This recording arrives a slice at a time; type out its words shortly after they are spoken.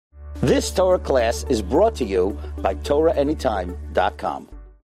This Torah class is brought to you by TorahAnytime.com.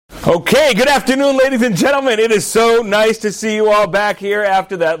 Okay, good afternoon, ladies and gentlemen. It is so nice to see you all back here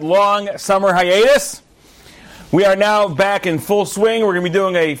after that long summer hiatus. We are now back in full swing. We're going to be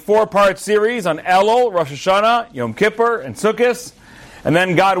doing a 4-part series on Elul, Rosh Hashanah, Yom Kippur, and Sukkot. And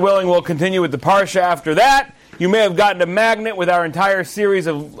then, God willing, we'll continue with the Parsha after that. You may have gotten a magnet with our entire series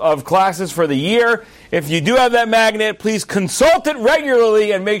of classes for the year. If you do have that magnet, please consult it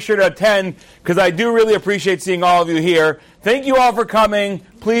regularly and make sure to attend, because I do really appreciate seeing all of you here. Thank you all for coming.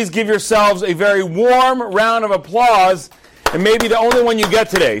 Please give yourselves a very warm round of applause, and maybe the only one you get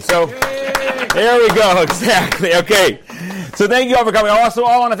today. So, there we go, exactly. Okay, so thank you all for coming. I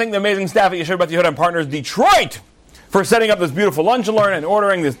want to thank the amazing staff at Yeshiva Beth Yehuda and Partners Detroit for setting up this beautiful lunch and learn and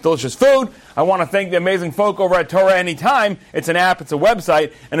ordering this delicious food. I want to thank the amazing folk over at Torah Anytime. It's an app, it's a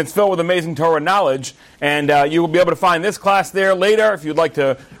website, and it's filled with amazing Torah knowledge. And you will be able to find this class there later if you'd like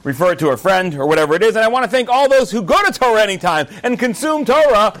to refer it to a friend or whatever it is. And I want to thank all those who go to Torah Anytime and consume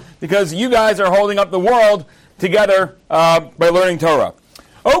Torah, because you guys are holding up the world together by learning Torah.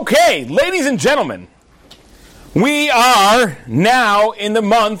 Okay, ladies and gentlemen, we are now in the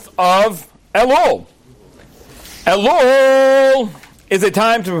month of Elul. Elul is a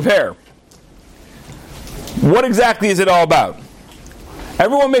time to prepare. What exactly is it all about?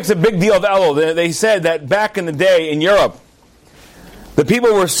 Everyone makes a big deal of Elul. They said that back in the day in Europe, the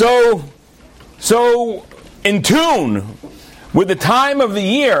people were so in tune with the time of the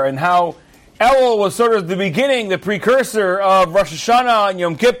year and how Elul was sort of the beginning, the precursor of Rosh Hashanah and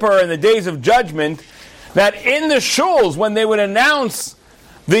Yom Kippur and the days of judgment, that in the shuls, when they would announce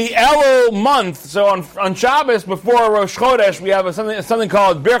the Elul month, so on Shabbos before Rosh Chodesh, we have something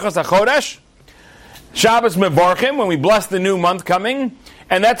called Birchas HaChodesh, Shabbos Mevarchim, when we bless the new month coming,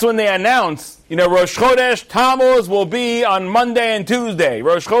 and that's when they announce, Rosh Chodesh Tammuz will be on Monday and Tuesday,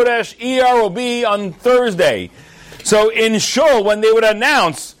 Rosh Chodesh Iyar will be on Thursday. So in Shul, when they would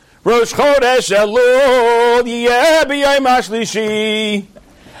announce Rosh Chodesh Elul Yeh B'Yom HaShlishi,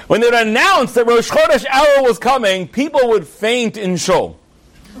 when they would announce that Rosh Chodesh Elul was coming, people would faint in Shul.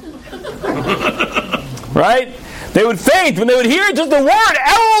 Right? They would faint when they would hear just the word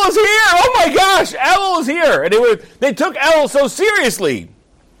Elul is here. Oh my gosh, Elul is here. And they took Elul so seriously.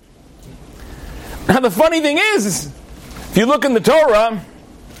 Now the funny thing is, if you look in the Torah,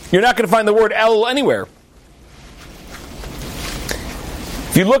 you're not going to find the word Elul anywhere.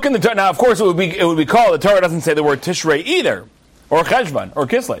 If you look in the Torah, now of course it would be called, the Torah doesn't say the word Tishrei either, or Cheshvan, or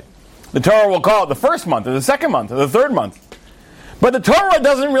Kislev. The Torah will call it the first month, or the second month, or the third month. But the Torah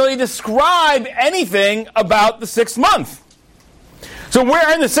doesn't really describe anything about the 6th month. So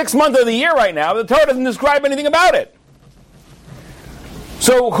we're in the 6th month of the year right now, but the Torah doesn't describe anything about it.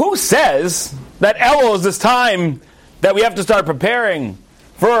 So who says that Elul is this time that we have to start preparing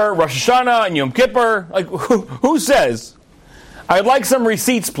for Rosh Hashanah and Yom Kippur? Like, who says? I'd like some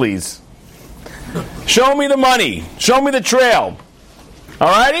receipts, please. Show me the money. Show me the trail.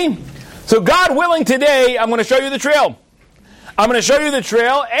 Alrighty? So God willing, today I'm going to show you the trail. I'm going to show you the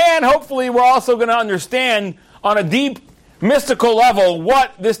trail, and hopefully we're also going to understand on a deep, mystical level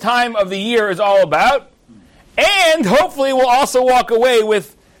what this time of the year is all about. And hopefully we'll also walk away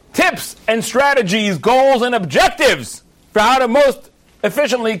with tips and strategies, goals and objectives for how to most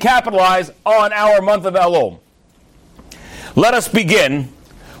efficiently capitalize on our month of Elul. Let us begin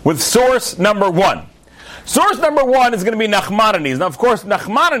with source number 1. Source number 1 is going to be Nachmanides. Now, of course,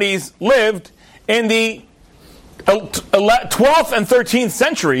 Nachmanides lived in the 12th and 13th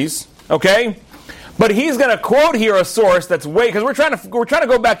centuries, okay? But he's going to quote here a source that's because we're trying to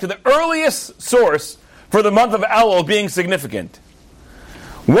go back to the earliest source for the month of Elul being significant.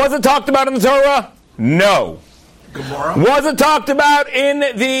 Was it talked about in the Torah? No. Gemara? Was it talked about in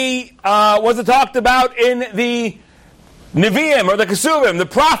the Nevi'im or the Kesuvim, the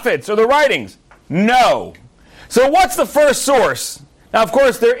prophets or the writings? No. So what's the first source? Now, of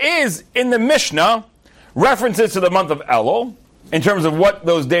course, there is in the Mishnah references to the month of Elul in terms of what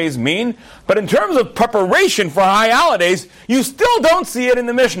those days mean, but in terms of preparation for high holidays, you still don't see it in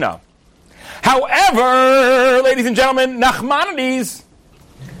the Mishnah. However, ladies and gentlemen, Nachmanides,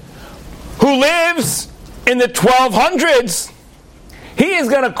 who lives in the 1200s, he is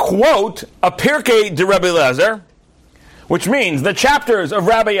going to quote a Pirkei de Rabbi Eliezer, which means the chapters of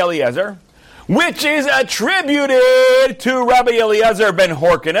Rabbi Eliezer, which is attributed to Rabbi Eliezer ben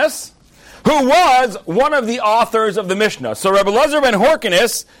Horkinus, who was one of the authors of the Mishnah. So Rabbi Eliezer ben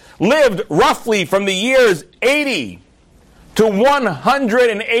Horkinus lived roughly from the years 80 to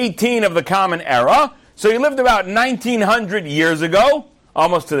 118 of the Common Era. So he lived about 1900 years ago,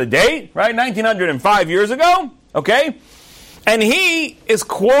 almost to the date, right? 1905 years ago, okay? And he is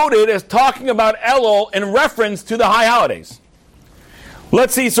quoted as talking about Elul in reference to the high holidays.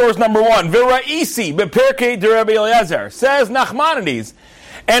 Let's see source number 1. V'ra'isi b'pirkei de Rabbi Eliezer. Says Nachmanides,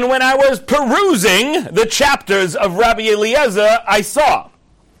 and when I was perusing the chapters of Rabbi Eliezer, I saw.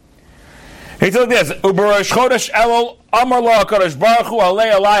 He said this, U'b'rosh chodesh Elul amar lo HaKadosh Baruch Hu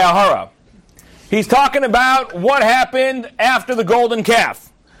alei alai ahara. He's talking about what happened after the golden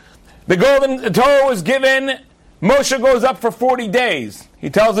calf. The Torah was given. Moshe goes up for 40 days. He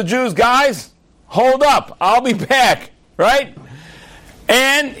tells the Jews, guys, hold up, I'll be back, right?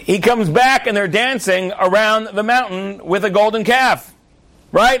 And he comes back and they're dancing around the mountain with a golden calf,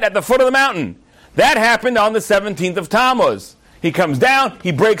 right, at the foot of the mountain. That happened on the 17th of Tammuz. He comes down,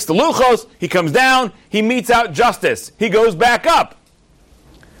 he breaks the luchos, he comes down, he metes out justice. He goes back up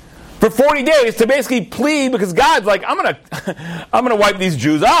for 40 days to basically plead, because God's like, I'm gonna wipe these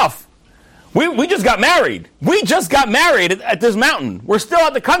Jews off. We just got married. We just got married at this mountain. We're still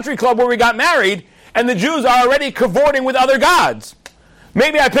at the country club where we got married, and the Jews are already cavorting with other gods.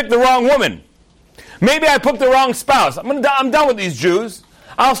 Maybe I picked the wrong woman. Maybe I picked the wrong spouse. I'm done with these Jews.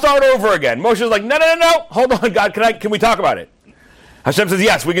 I'll start over again. Moshe's like, no. Hold on, God. Can we talk about it? Hashem says,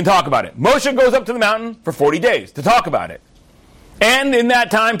 yes, we can talk about it. Moshe goes up to the mountain for 40 days to talk about it. And in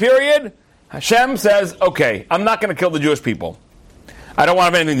that time period, Hashem says, okay, I'm not going to kill the Jewish people. I don't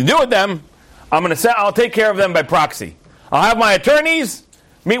want to have anything to do with them. I'll take care of them by proxy. I'll have my attorneys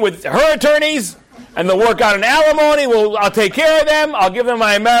meet with her attorneys, and they'll work out an alimony. I'll take care of them. I'll give them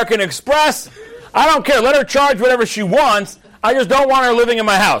my American Express. I don't care. Let her charge whatever she wants. I just don't want her living in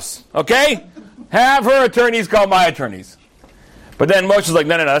my house. Okay? Have her attorneys call my attorneys. But then Moshe's like,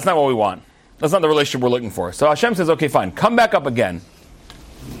 no, that's not what we want. That's not the relationship we're looking for. So Hashem says, okay, fine. Come back up again.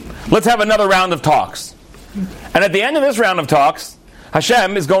 Let's have another round of talks. And at the end of this round of talks,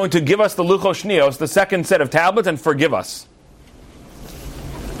 Hashem is going to give us the Luchos Shnios, the second set of tablets, and forgive us.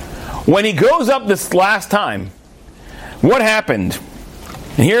 When he goes up this last time, what happened?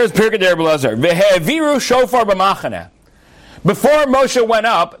 And here's Pirkei de Rabbi Eliezer. V'he'aviru shofar b'machaneh. Before Moshe went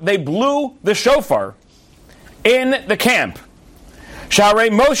up, they blew the shofar in the camp. Sharei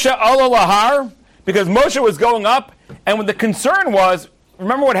Moshe ala lahar, because Moshe was going up, and what the concern was,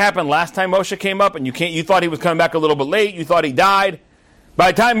 remember what happened last time Moshe came up, and you thought he was coming back a little bit late, you thought he died.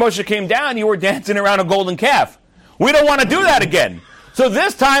 By the time Moshe came down, you were dancing around a golden calf. We don't want to do that again. So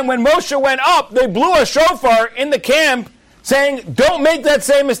this time, when Moshe went up, they blew a shofar in the camp, saying, don't make that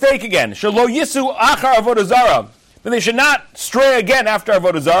same mistake again. Shelo yisu achar avodah zarah. Then they should not stray again after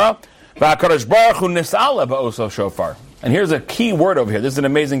avodah zarah. V'HaKadosh Baruch Hu nis'ala ba'oso shofar. And here's a key word over here. This is an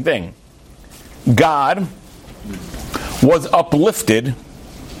amazing thing. God was uplifted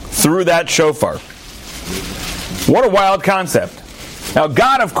through that shofar. What a wild concept. Now,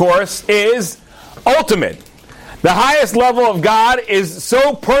 God, of course, is ultimate. The highest level of God is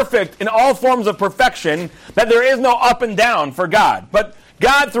so perfect in all forms of perfection that there is no up and down for God. But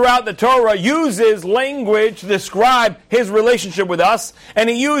God, throughout the Torah, uses language to describe his relationship with us, and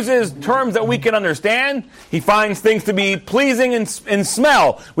he uses terms that we can understand. He finds things to be pleasing in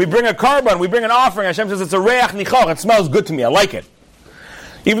smell. We bring a carbon, we bring an offering. Hashem says it's a reach nichoch. It smells good to me. I like it.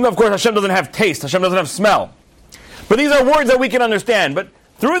 Even though, of course, Hashem doesn't have taste. Hashem doesn't have smell. But these are words that we can understand. But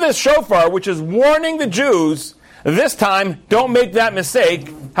through this shofar, which is warning the Jews, this time, don't make that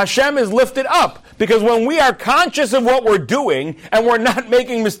mistake, Hashem is lifted up. Because when we are conscious of what we're doing, and we're not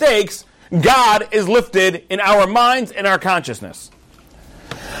making mistakes, God is lifted in our minds and our consciousness.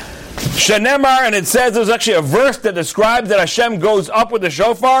 Shenemar, and it says, there's actually a verse that describes that Hashem goes up with the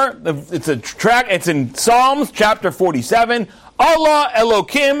shofar. It's in Psalms, chapter 47. Allah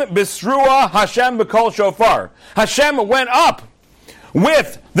Elokim Bisruah Hashem B'kol Shofar. Hashem went up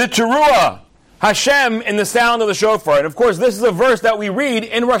with the teruah, Hashem in the sound of the shofar. And of course, this is a verse that we read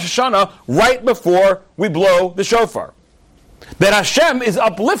in Rosh Hashanah right before we blow the shofar. That Hashem is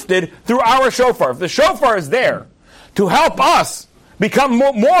uplifted through our shofar. If the shofar is there to help us become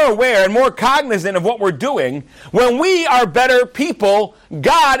more aware and more cognizant of what we're doing, when we are better people,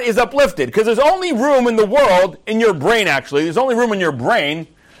 God is uplifted. Because there's only room in the world, in your brain actually, there's only room in your brain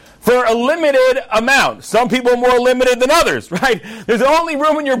for a limited amount. Some people are more limited than others, right? There's only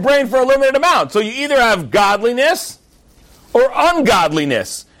room in your brain for a limited amount. So you either have godliness or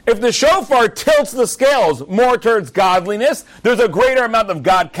ungodliness. If the shofar tilts the scales more towards godliness, there's a greater amount of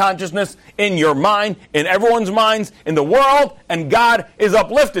God consciousness in your mind, in everyone's minds, in the world, and God is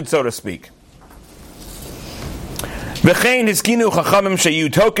uplifted, so to speak. And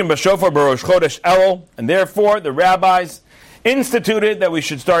therefore, the rabbis instituted that we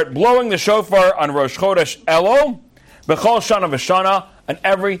should start blowing the shofar on Rosh Chodesh Elul, B'chol Shana V'Shana, and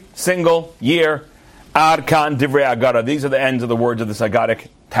every single year Ad kan divrei Agada. These are the ends of the words of this Agadic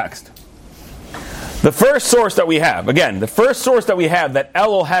text. The first source that we have, again, the first source that we have that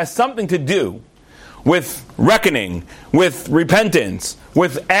Elul has something to do with reckoning, with repentance,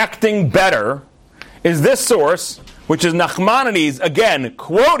 with acting better, is this source, which is Nachmanides, again,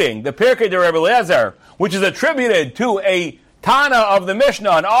 quoting the Pirkei de Rebbe Eliezer, which is attributed to a Tana of the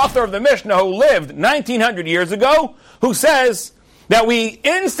Mishnah, an author of the Mishnah who lived 1900 years ago, who says that we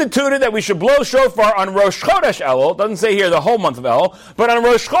instituted that we should blow shofar on Rosh Chodesh Elul. It doesn't say here the whole month of Elul, but on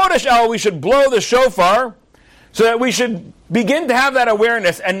Rosh Chodesh Elul we should blow the shofar so that we should begin to have that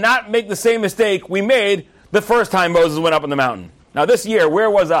awareness and not make the same mistake we made the first time Moses went up on the mountain. Now this year, where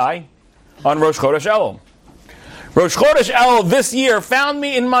was I? On Rosh Chodesh Elul. Rosh Chodesh Elul this year found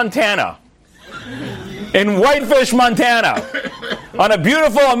me in Montana. In Whitefish, Montana, on a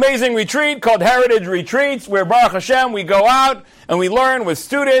beautiful, amazing retreat called Heritage Retreats, where Baruch Hashem, we go out and we learn with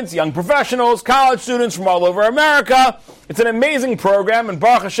students, young professionals, college students from all over America. It's an amazing program, and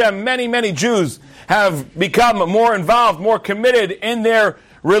Baruch Hashem, many, many Jews have become more involved, more committed in their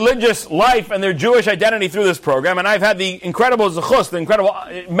religious life and their Jewish identity through this program, and I've had the incredible zechus, the incredible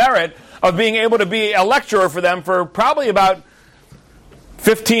merit of being able to be a lecturer for them for probably about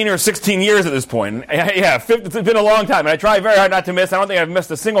 15 or 16 years at this point. Yeah, it's been a long time, and I try very hard not to miss. I don't think I've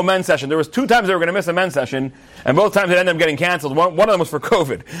missed a single men's session. There was 2 times they were going to miss a men's session, and both times it ended up getting canceled. One of them was for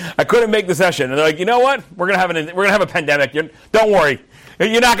COVID. I couldn't make the session, and they're like, you know what? We're going to have a pandemic. Don't worry.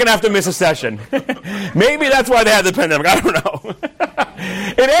 You're not going to have to miss a session. Maybe that's why they had the pandemic. I don't know.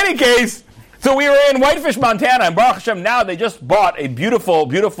 In any case, so we were in Whitefish, Montana, and Baruch Hashem, now they just bought a beautiful,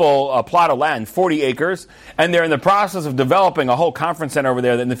 beautiful plot of land, 40 acres, and they're in the process of developing a whole conference center over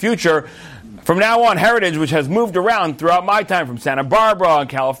there that in the future, from now on, Heritage, which has moved around throughout my time from Santa Barbara,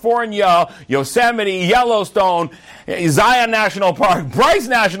 California, Yosemite, Yellowstone, Zion National Park, Bryce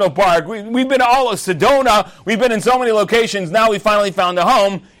National Park, we've been all of Sedona, we've been in so many locations, now we finally found a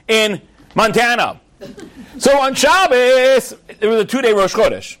home in Montana. So on Shabbos, it was a 2-day Rosh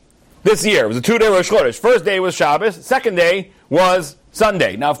Chodesh. This year, it was a 2-day Rosh Chodesh. First day was Shabbos. Second day was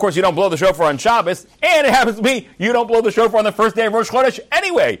Sunday. Now, of course, you don't blow the shofar on Shabbos, and it happens to be you don't blow the shofar on the first day of Rosh Chodesh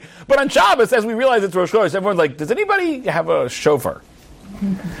anyway. But on Shabbos, as we realize it's Rosh Chodesh, everyone's like, does anybody have a shofar?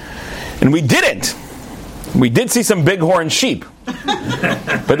 And we didn't. We did see some bighorn sheep.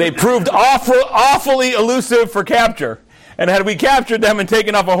 But they proved awfully elusive for capture. And had we captured them and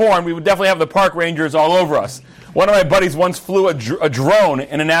taken off a horn, we would definitely have the park rangers all over us. One of my buddies once flew a drone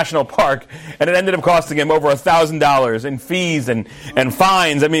in a national park, and it ended up costing him over $1,000 in fees and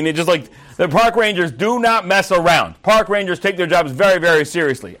fines. I mean, it just like, the park rangers do not mess around. Park rangers take their jobs very, very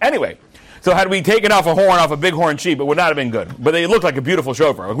seriously. Anyway, so had we taken off a horn off a bighorn sheep, it would not have been good. But they looked like a beautiful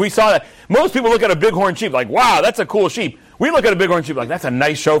shofar. Like we saw that. Most people look at a bighorn sheep like, wow, that's a cool sheep. We look at a bighorn sheep like, that's a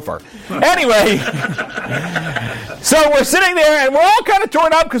nice shofar. Anyway, so we're sitting there, and we're all kind of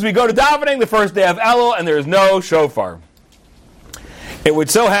torn up because we go to davening the first day of Elul, and there's no shofar. It would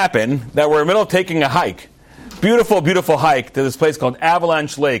so happen that we're in the middle of taking a hike, beautiful, beautiful hike to this place called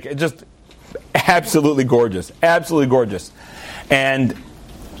Avalanche Lake. It's just absolutely gorgeous, absolutely gorgeous. And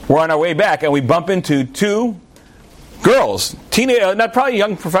we're on our way back, and we bump into 2 girls, not probably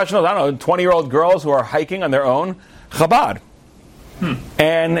young professionals, I don't know, 20-year-old girls who are hiking on their own, Chabad.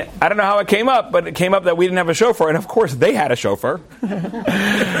 And I don't know how it came up, but it came up that we didn't have a shofar, and of course they had a shofar. And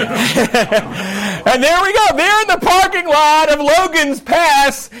there we go. They're in the parking lot of Logan's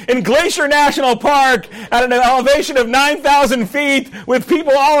Pass in Glacier National Park at an elevation of 9,000 feet with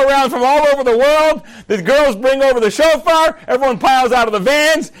people all around from all over the world. The girls bring over the shofar. Everyone piles out of the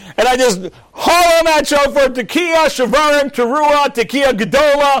vans, and I just haul on that shofar, Tekiah, Shavarim, Teruah, Tekiah,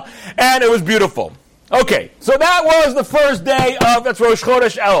 Gedola, and it was beautiful. Okay, so that was the first day of, that's Rosh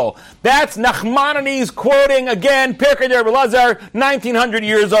Chodesh Elul. That's Nachmanides quoting, again, Pirkei de Rebbe Eliezer, 1900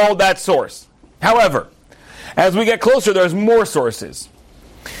 years old, that source. However, as we get closer, there's more sources.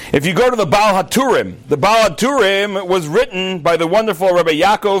 If you go to the Baal HaTurim was written by the wonderful Rabbi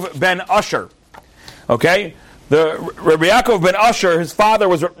Yaakov ben Usher. Okay? The Rabbi Yaakov ben Usher, his father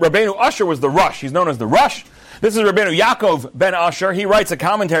was, Rabbeinu Usher was the Rush. He's known as the Rush. This is Rabbeinu Yaakov ben Usher. He writes a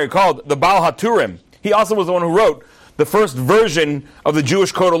commentary called the Baal HaTurim. He also was the one who wrote the first version of the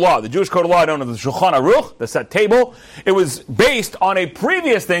Jewish Code of Law. The Jewish Code of Law, known as the Shulchan Aruch, the set table. It was based on a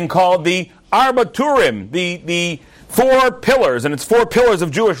previous thing called the Arba Turim, the 4 pillars, and it's 4 pillars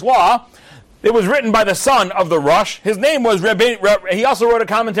of Jewish law. It was written by the son of the Rush. His name was he also wrote a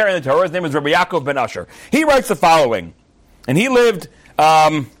commentary on the Torah. His name was Rabbi Yaakov ben Usher. He writes the following, and he lived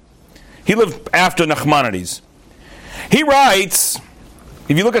after Nachmanides. He writes,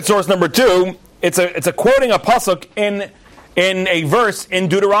 if you look at source number 2, it's a quoting a pasuk in a verse in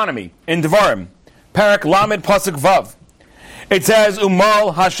Deuteronomy, in Devarim. Parak Lamed Pasuk Vav. It says,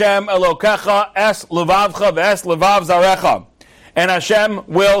 Umal Hashem Elokecha es levavcha v'es levav zarecha. And Hashem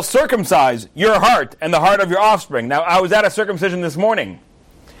will circumcise your heart and the heart of your offspring. Now, I was at a circumcision this morning.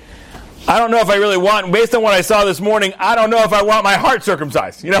 I don't know if I really want, based on what I saw this morning, I don't know if I want my heart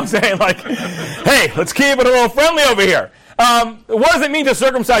circumcised. You know what I'm saying? Like, hey, let's keep it a little friendly over here. What does it mean to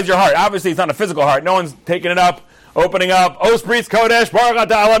circumcise your heart? Obviously, it's not a physical heart. No one's taking it up, opening up, Os Bris Kodesh, Baruch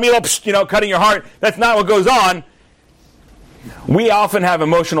Atah Alamilo, cutting your heart. That's not what goes on. We often have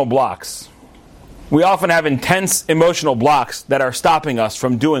emotional blocks. We often have intense emotional blocks that are stopping us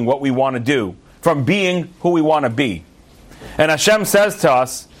from doing what we want to do, from being who we want to be. And Hashem says to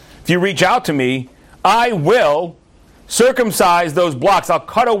us, if you reach out to me, I will circumcise those blocks. I'll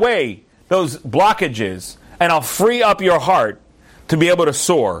cut away those blockages, and I'll free up your heart to be able to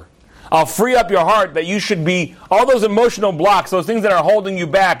soar. I'll free up your heart that you should be, all those emotional blocks, those things that are holding you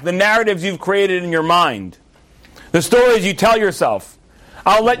back, the narratives you've created in your mind, the stories you tell yourself.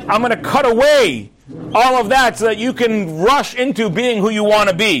 I'm going to cut away all of that so that you can rush into being who you want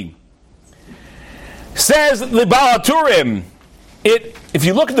to be. Says the Baal HaTurim, if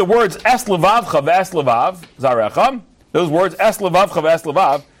you look at the words es levavcha v'es levav zarecha, those words es levavcha v'es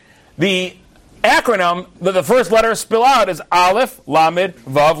levav, the acronym that the first letters spill out is Aleph, Lamed,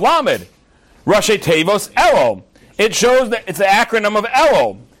 Vav, Lamed. Rashi Tevos, Elul. It shows that it's the acronym of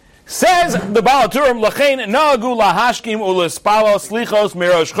Elul. Says the Baal HaTurim, L'chein na'agu lahashkim u'lespalo slichos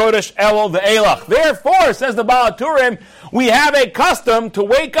mirosh chodesh Elul ve'elach. Therefore, says the Baal HaTurim, we have a custom to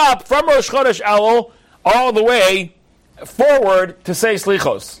wake up from Rosh Chodesh Elul all the way forward to say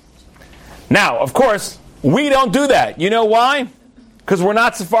slichos. Now, of course, we don't do that. You know why? Because we're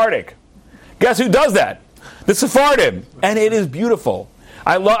not Sephardic. Guess who does that? The Sephardim. And it is beautiful.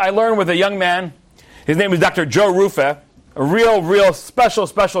 I learned with a young man. His name is Dr. Joe Rufa. A real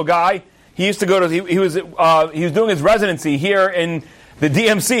special guy. He used to go to, he was doing his residency here in the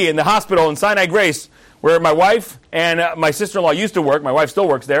DMC, in the hospital in Sinai Grace, where my wife and my sister-in-law used to work. My wife still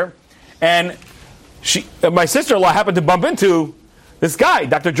works there. And my sister-in-law happened to bump into this guy,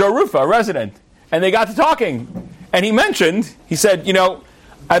 Dr. Joe Rufa, a resident. And they got to talking. And he said,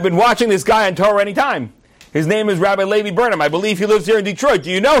 I've been watching this guy on Torah Anytime. His name is Rabbi Levi Burnham. I believe he lives here in Detroit.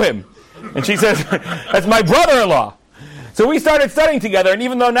 Do you know him? And she says, that's my brother-in-law. So we started studying together, and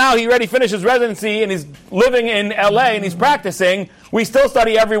even though now he already finished his residency and he's living in LA and he's practicing, we still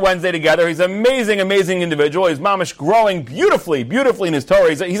study every Wednesday together. He's an amazing individual. He's mamish growing beautifully in his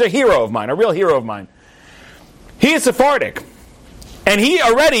Torah. He's a hero of mine, a real hero of mine. He is Sephardic. And he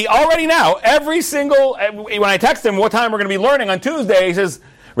already now, every single, when I text him what time we're going to be learning on Tuesday, he says,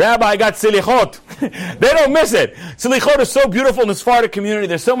 Rabbi, I got silichot. They don't miss it. Silichot is so beautiful in the Sephardic community.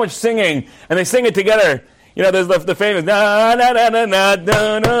 There's so much singing, and they sing it together. There's the famous na na na na na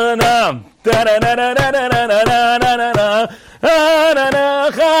na na na na na na na.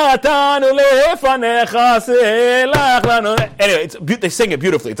 Anyway, they sing it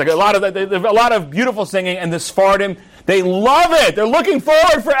beautifully. It's like a lot of beautiful singing, and the Sephardim, they love it. They're looking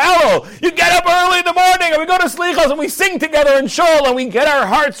forward for Elul. You get up early in the morning, and we go to Slichos, and we sing together in Shul, and we get our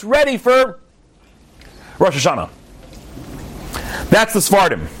hearts ready for Rosh Hashanah. That's the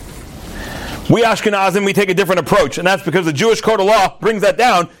Sephardim. We Ashkenazim, we take a different approach, and that's because the Jewish Code of Law brings that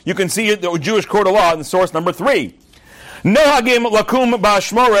down. You can see the Jewish Code of Law in source number 3. Nohagim lakum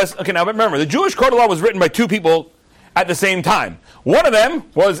ba'ashmores. Okay, now remember, the Jewish Code of Law was written by two people at the same time. One of them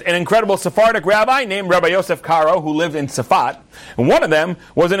was an incredible Sephardic rabbi named Rabbi Yosef Karo, who lived in Safat. And one of them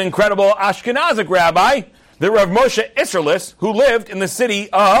was an incredible Ashkenazic rabbi, the Rav Moshe Isserlis, who lived in the city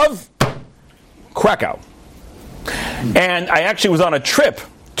of Krakow. And I actually was on a trip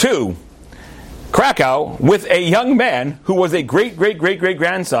to Krakow with a young man who was a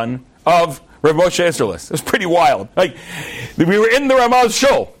great-grandson of Rav Moshe Isserlis. It was pretty wild. We were in the Ramah's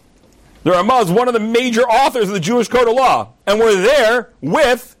shul. The Ramah is one of the major authors of the Jewish Code of Law. And we're there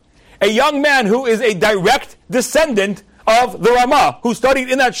with a young man who is a direct descendant of the Ramah, who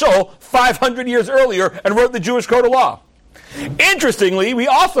studied in that shul 500 years earlier and wrote the Jewish Code of Law. Interestingly, we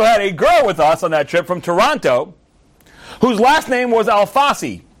also had a girl with us on that trip from Toronto, whose last name was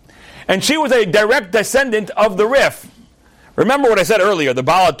Alfasi. And she was a direct descendant of the Rif. Remember what I said earlier, the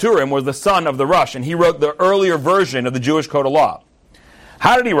Baal HaTurim was the son of the Rush, and he wrote the earlier version of the Jewish Code of Law.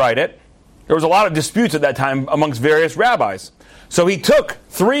 How did he write it? There was a lot of disputes at that time amongst various rabbis. So he took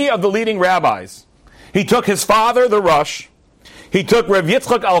 3 of the leading rabbis. He took his father, the Rush, he took Rav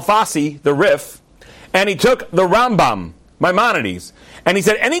Yitzchak Alfasi, the Rif, and he took the Rambam, Maimonides. And he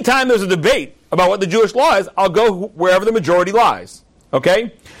said, anytime there's a debate about what the Jewish law is, I'll go wherever the majority lies.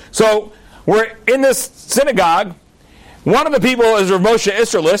 Okay? So we're in this synagogue. One of the people is Rav Moshe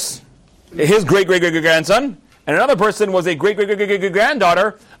Isserlis, his great-great-great-grandson, and another person was a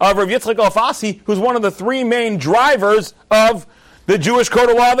great-great-great-great-granddaughter of Rav Yitzchak Alfasi, who's one of the three main drivers of the Jewish Code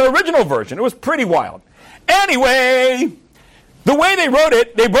of Law, the original version. It was pretty wild. Anyway, the way they wrote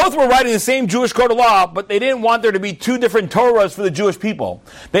it, they both were writing the same Jewish Code of Law, but they didn't want there to be two different Torahs for the Jewish people.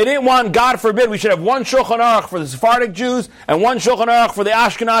 They didn't want, God forbid, we should have one Shulchan Aruch for the Sephardic Jews and one Shulchan Aruch for the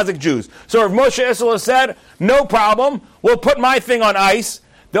Ashkenazic Jews. So Rav Moshe Isserles said, no problem, we'll put my thing on ice.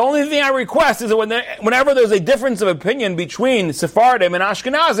 The only thing I request is that whenever there's a difference of opinion between Sephardim and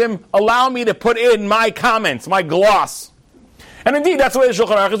Ashkenazim, allow me to put in my comments, my gloss. And indeed, that's the way the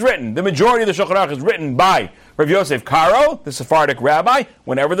Shulchan Aruch is written. The majority of the Shulchan Aruch is written by Rav Yosef Karo, the Sephardic rabbi.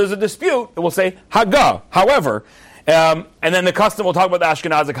 Whenever there's a dispute, it will say Haggah, however. And then the custom will talk about the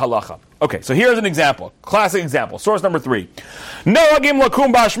Ashkenazic halacha. Okay, so here's an example. Classic example. Source number 3. Noagim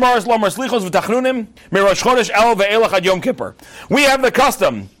lakum ba'ashmaris lomar slichos v'tachnunim mirosh chodesh Elul ve'elach ad Yom Kippur. We have the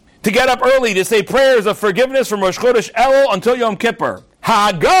custom to get up early to say prayers of forgiveness from Rosh Chodesh Elul until Yom Kippur.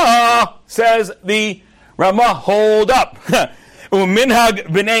 Haggah, says the Ramah, hold up. Uminhag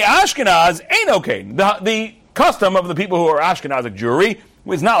b'nei Ashkenaz ain't okay. The custom of the people who are Ashkenazic Jewry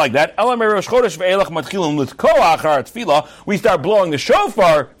is not like that. We start blowing the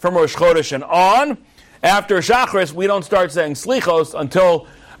shofar from Rosh Chodesh and on. After Shachris, we don't start saying slichos until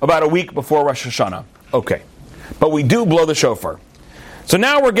about a week before Rosh Hashanah. Okay, but we do blow the shofar. So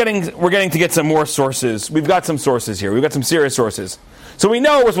now we're getting to get some more sources. We've got some sources here. We've got some serious sources. So we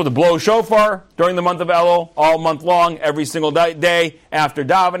know we're supposed to blow shofar during the month of Elul, all month long, every single day after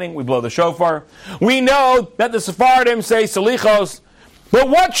davening, we blow the shofar. We know that the Sephardim say salichos, but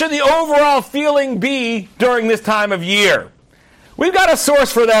what should the overall feeling be during this time of year? We've got a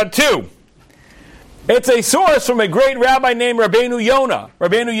source for that too. It's a source from a great rabbi named Rabbeinu Yonah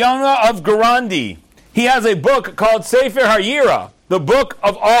of Gerandi. He has a book called Sefer HaYira, the Book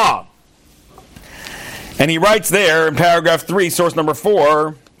of Awe. And he writes there in paragraph 3, source number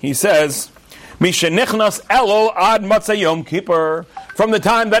 4, he says, Mishenichnas Elul ad Matzah Yom Kippur. From the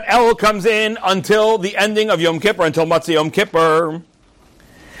time that Elul comes in until the ending of Yom Kippur, until Matzah Yom Kippur,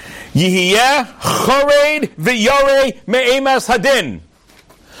 Yihiyeh chored v'yoreh me'emas hadin.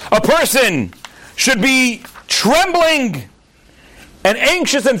 A person should be trembling and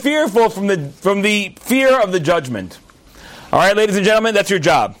anxious and fearful from the fear of the judgment. All right, ladies and gentlemen, that's your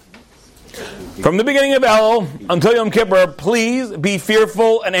job. From the beginning of Elul until Yom Kippur, please be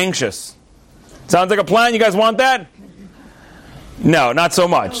fearful and anxious. Sounds like a plan? You guys want that? No, not so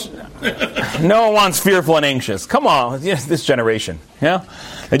much. No one wants fearful and anxious. Come on, this generation. Yeah,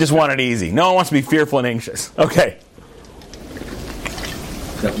 they just want it easy. No one wants to be fearful and anxious. Okay.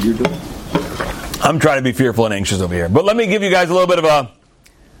 Is that what you're doing? I'm trying to be fearful and anxious over here. But let me give you guys a little bit of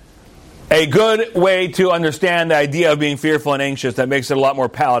a good way to understand the idea of being fearful and anxious that makes it a lot more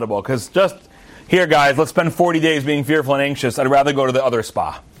palatable. Because just here, guys, let's spend 40 days being fearful and anxious. I'd rather go to the other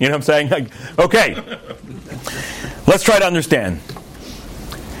spa. You know what I'm saying? Okay. Let's try to understand.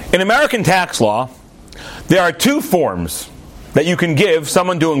 In American tax law, there are 2 forms that you can give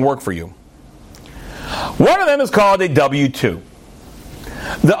someone doing work for you. One of them is called a W-2.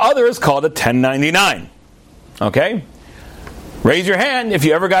 The other is called a 1099. Okay? Raise your hand if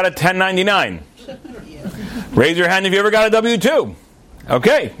you ever got a 1099. Raise your hand if you ever got a W-2.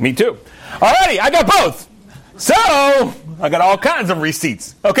 Okay, me too. Alrighty, I got both. So, I got all kinds of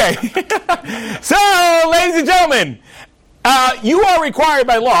receipts. Okay. So, ladies and gentlemen, you are required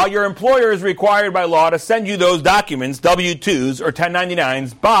by law, your employer is required by law to send you those documents, W-2s or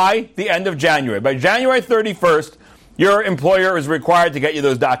 1099s, by the end of January. By January 31st, your employer is required to get you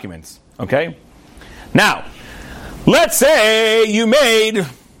those documents. Okay? Now, let's say you made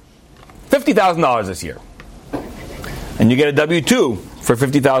 $50,000 this year, and you get a W-2 for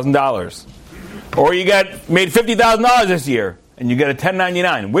 $50,000. Or you made $50,000 this year, and you get a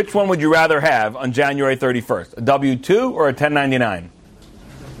 1099. Which one would you rather have on January 31st? A W-2 or a 1099?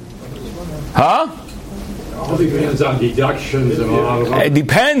 Huh? It depends on deductions and a lot of other It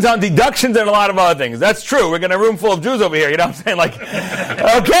depends on deductions and a lot of other things. That's true. We're in a room full of Jews over here. You know what I'm saying?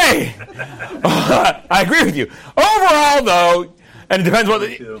 Okay. I agree with you. Overall, though, and it depends what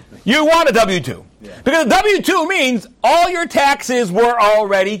you want a W-2. Yeah. Because a W-2 means all your taxes were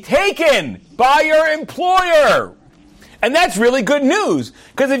already taken by your employer. And that's really good news.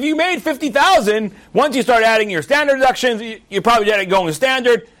 Because if you made $50,000, once you start adding your standard deductions, you're probably going to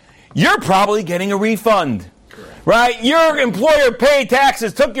standard, you're probably getting a refund. Correct. Right? Your employer paid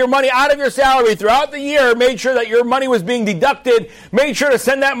taxes, took your money out of your salary throughout the year, made sure that your money was being deducted, made sure to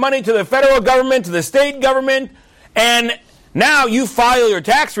send that money to the federal government, to the state government, and now you file your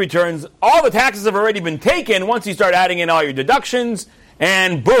tax returns. All the taxes have already been taken once you start adding in all your deductions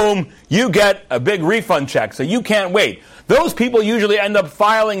and boom, you get a big refund check. So you can't wait. Those people usually end up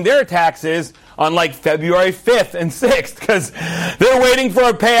filing their taxes on like February 5th and 6th because they're waiting for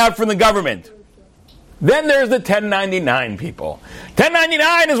a payout from the government. Then there's the 1099 people.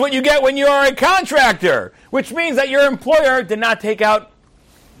 1099 is what you get when you are a contractor, which means that your employer did not take out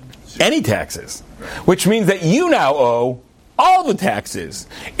any taxes, which means that you now owe all the taxes,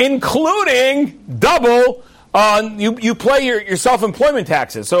 including double on you pay your self-employment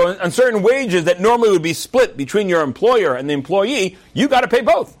taxes. So on certain wages that normally would be split between your employer and the employee, you got to pay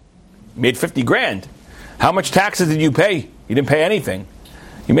both. You made $50,000. How much taxes did you pay? You didn't pay anything.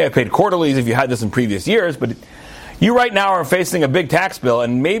 You may have paid quarterlies if you had this in previous years, but you right now are facing a big tax bill,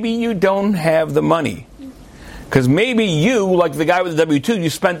 and maybe you don't have the money. Because maybe you, like the guy with the W-2, you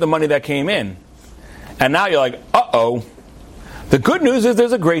spent the money that came in. And now you're like, uh-oh. The good news is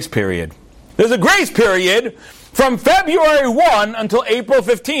there's a grace period. There's a grace period from February 1 until April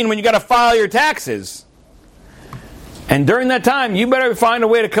 15 when you got to file your taxes. And during that time, you better find a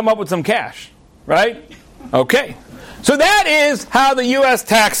way to come up with some cash. Right? Okay. So that is how the U.S.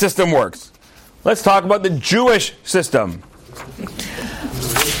 tax system works. Let's talk about the Jewish system.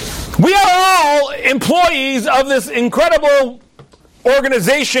 We are all employees of this incredible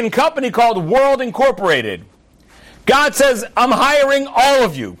organization, company called World Incorporated. God says, I'm hiring all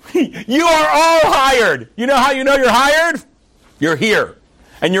of you. You are all hired. You know how you know you're hired? You're here.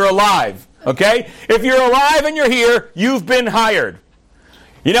 And you're alive. Okay? If you're alive and you're here, you've been hired.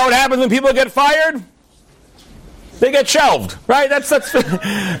 You know what happens when people get fired? They get shelved, right? That's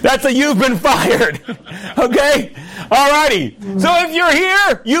a you've been fired. Okay? Alrighty. So if you're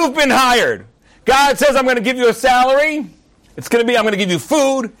here, you've been hired. God says, I'm going to give you a salary. It's going to be, I'm going to give you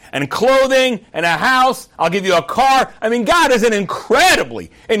food and clothing and a house. I'll give you a car. I mean, God is an incredibly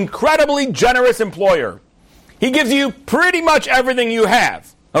generous employer. He gives you pretty much everything you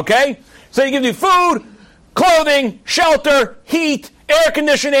have. Okay? So he gives you food, clothing, shelter, heat, air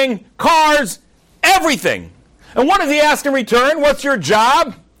conditioning, cars, everything. And what does he ask in return? What's your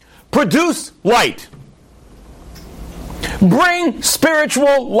job? Produce light. Bring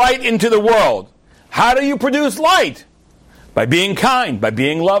spiritual light into the world. How do you produce light? By being kind, by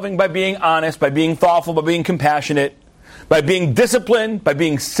being loving, by being honest, by being thoughtful, by being compassionate, by being disciplined, by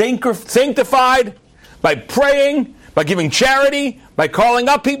being sanctified, by praying, by giving charity, by calling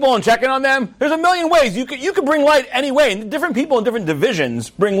up people and checking on them. There's a million ways. You could bring light any way. And different people in different divisions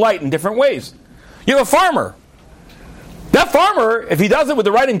bring light in different ways. You have a farmer. That farmer, if he does it with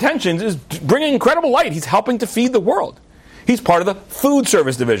the right intentions, is bringing incredible light. He's helping to feed the world. He's part of the food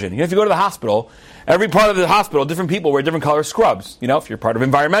service division. You know, if you go to the hospital, every part of the hospital, different people wear different color scrubs. You know, if you're part of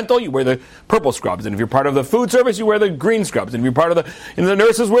environmental, you wear the purple scrubs. And if you're part of the food service, you wear the green scrubs. And if you're part of the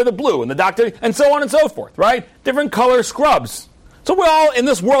nurses wear the blue. And the doctor, and so on and so forth, right? Different color scrubs. So we all, in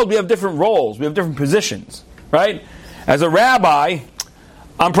this world, we have different roles. We have different positions, right? As a rabbi,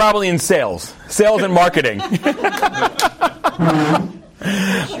 I'm probably in sales and marketing. I'm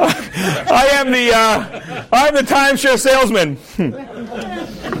the timeshare salesman.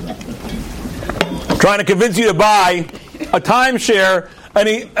 Trying to convince you to buy a timeshare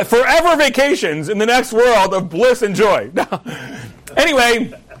and forever vacations in the next world of bliss and joy.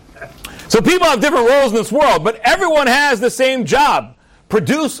 Anyway, so people have different roles in this world, but everyone has the same job: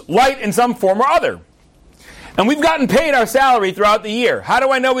 produce light in some form or other. And we've gotten paid our salary throughout the year. How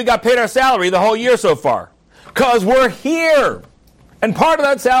do I know we got paid our salary the whole year so far? Because we're here. And part of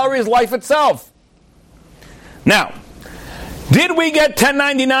that salary is life itself. Now, did we get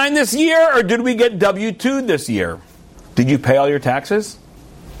 1099 this year or did we get W-2 this year? Did you pay all your taxes?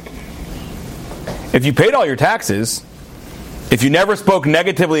 If you paid all your taxes, if you never spoke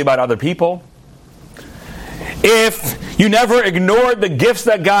negatively about other people, if you never ignored the gifts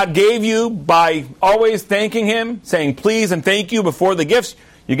that God gave you by always thanking Him, saying please and thank you before the gifts,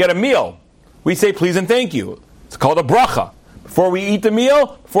 you get a meal. We say please and thank you. It's called a bracha. Before we eat the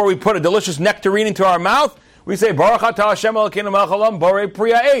meal, before we put a delicious nectarine into our mouth, we say Baruch atah Hashem Elokeinu melech haolam borei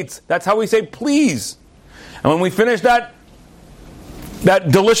priya eitz. That's how we say please. And when we finish that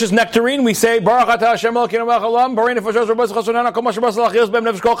delicious nectarine, we say Baruch atah Hashem Elokeinu melech haolam borei nefashos rabos chasonana kol ma she'bas l'achiyos b'em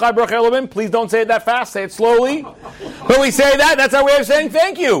nefesh kol chai baruch Elohim. Please don't say it that fast. Say it slowly. When we say that, that's our way of saying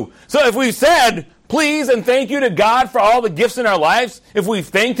thank you. So if we've said please and thank you to God for all the gifts in our lives, if we've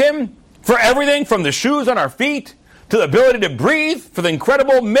thanked Him for everything from the shoes on our feet to the ability to breathe, for the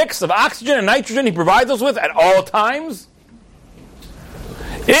incredible mix of oxygen and nitrogen He provides us with at all times,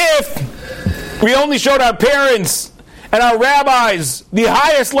 if we only showed our parents and our rabbis the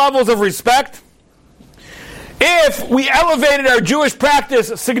highest levels of respect, if we elevated our Jewish practice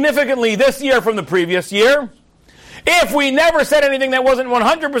significantly this year from the previous year, if we never said anything that wasn't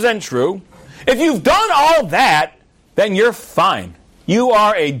 100% true, if you've done all that, then you're fine. You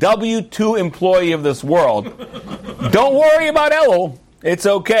are a W-2 employee of this world. Don't worry about Elul. It's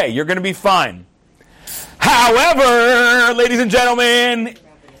okay. You're going to be fine. However, ladies and gentlemen,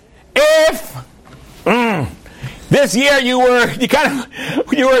 if this year you were a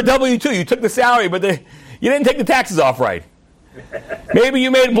W-2, you took the salary, but you didn't take the taxes off right. Maybe you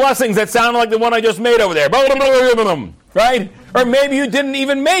made blessings that sounded like the one I just made over there, right? Or maybe you didn't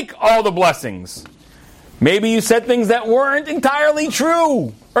even make all the blessings. Maybe you said things that weren't entirely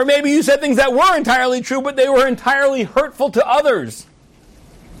true. Or maybe you said things that were entirely true, but they were entirely hurtful to others.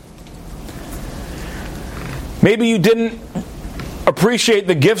 Maybe you didn't appreciate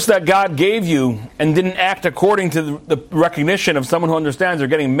the gifts that God gave you and didn't act according to the recognition of someone who understands they're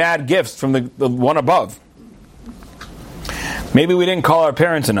getting mad gifts from the one above. Maybe we didn't call our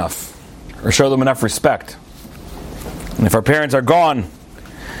parents enough or show them enough respect. And if our parents are gone,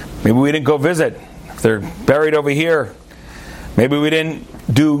 maybe we didn't go visit. If they're buried over here, maybe we didn't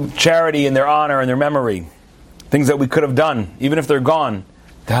do charity in their honor and their memory. Things that we could have done, even if they're gone,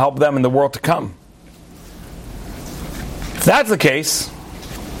 to help them in the world to come. If that's the case,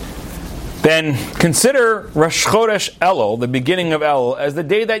 then consider Rosh Chodesh Elul, the beginning of Elul, as the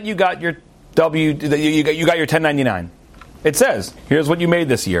day that you got your you got your 1099. It says, here's what you made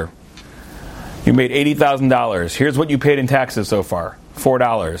this year. You made $80,000. Here's what you paid in taxes so far,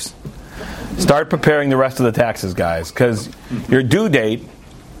 $4. Start preparing the rest of the taxes, guys, because your due date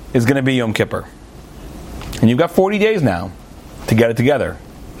is going to be Yom Kippur. And you've got 40 days now to get it together.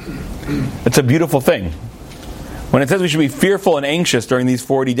 It's a beautiful thing. When it says we should be fearful and anxious during these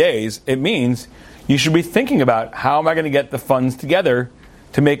 40 days, it means you should be thinking about how am I going to get the funds together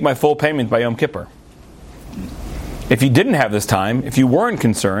to make my full payment by Yom Kippur. If you didn't have this time, if you weren't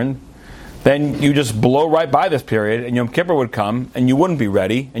concerned, then you just blow right by this period and Yom Kippur would come and you wouldn't be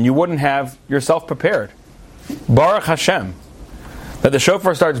ready and you wouldn't have yourself prepared. Baruch Hashem, that the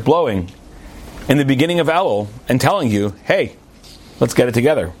shofar starts blowing in the beginning of Elul and telling you, hey, let's get it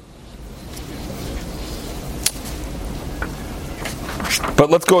together. But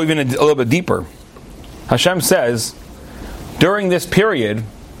let's go even a little bit deeper. Hashem says, during this period,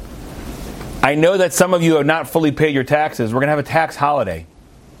 I know that some of you have not fully paid your taxes. We're going to have a tax holiday.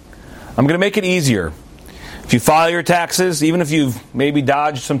 I'm going to make it easier. If you file your taxes, even if you've maybe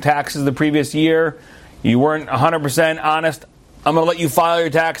dodged some taxes the previous year, you weren't 100% honest, I'm going to let you file your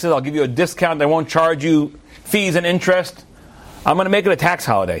taxes. I'll give you a discount. I won't charge you fees and interest. I'm going to make it a tax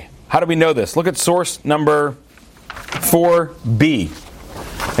holiday. How do we know this? Look at source number 4b.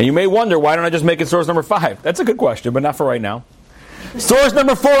 And you may wonder, why don't I just make it source number 5? That's a good question, but not for right now. Source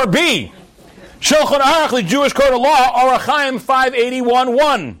number 4b. Shulchan Aruch, the Jewish Code of Law, Orach Chaim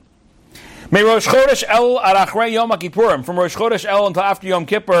 581.1. May Rosh Chodesh El Arachrei Yom Kippurim, from Rosh Chodesh El until after Yom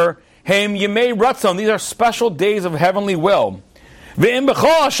Kippur, Heim Yemei Ratzon, these are special days of heavenly will. Ve'im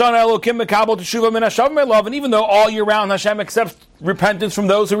b'chol Hashana Elokim mekabel teshuva min hashav me'elav, and even though all year round Hashem accepts repentance from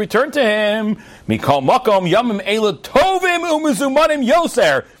those who return to Him, Mikol Makom Yamim Ela Tovim U'Mezumanim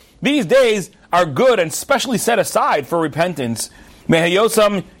Yoser, these days are good and specially set aside for repentance.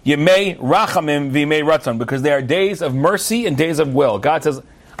 Mehayosam Yemei Rachamim V'Yemei Ratzon, because they are days of mercy and days of will. God says,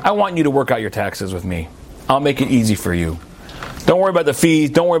 I want you to work out your taxes with me. I'll make it easy for you. Don't worry about the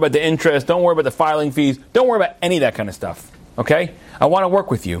fees. Don't worry about the interest. Don't worry about the filing fees. Don't worry about any of that kind of stuff. Okay? I want to work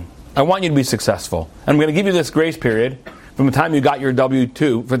with you. I want you to be successful. And I'm going to give you this grace period from the time you got your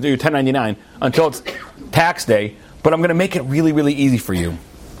W-2, for your 1099, until it's tax day. But I'm going to make it really, really easy for you.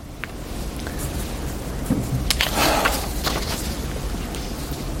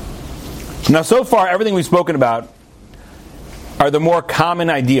 Now, so far, everything we've spoken about are the more common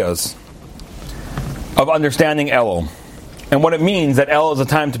ideas of understanding Elul and what it means that Elul is a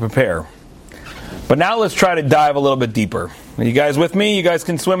time to prepare. But now let's try to dive a little bit deeper. Are you guys with me? You guys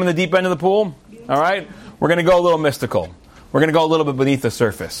can swim in the deep end of the pool? All right? We're going to go a little mystical. We're going to go a little bit beneath the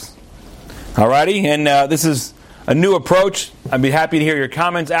surface. All righty? And this is a new approach. I'd be happy to hear your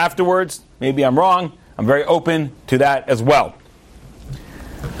comments afterwards. Maybe I'm wrong. I'm very open to that as well.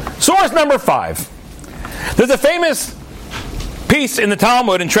 Source number 5. There's a famous piece in the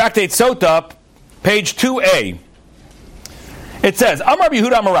Talmud in Tractate Sotah, page 2a. It says, Amar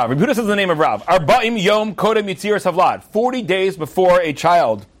Yehuda Amar Rav. Yehuda says the name of Rav. Arba'im Yom Kodem Yitziras Havlad. 40 days before a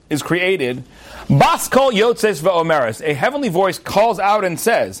child is created. Bas Kol Yotzes Ve'omeres. A heavenly voice calls out and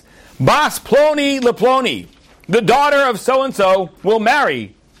says, Bas Ploni Leploni. The daughter of so-and-so will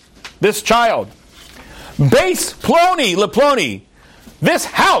marry this child. Base Ploni Leploni. This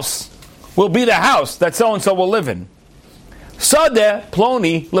house will be the house that so-and-so will live in. Sadeh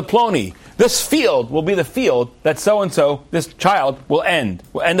Ploni Leploni. this field will be the field that so-and-so, this child, will end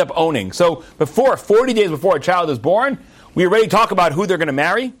up owning. So 40 days before a child is born, we already talk about who they're going to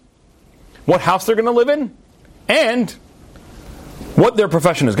marry, what house they're going to live in, and what their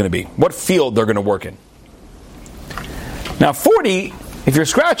profession is going to be, what field they're going to work in. Now 40, if you're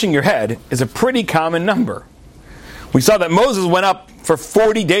scratching your head, is a pretty common number. We saw that Moses went up for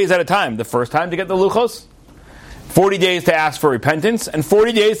 40 days at a time. The first time to get the luchos, 40 days to ask for repentance, and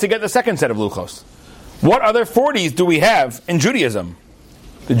 40 days to get the second set of luchos. What other 40s do we have in Judaism?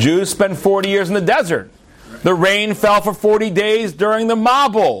 The Jews spent 40 years in the desert. The rain fell for 40 days during the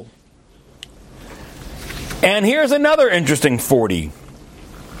Mabul. And here's another interesting 40.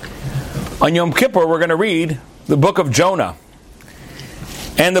 On Yom Kippur, we're going to read the book of Jonah.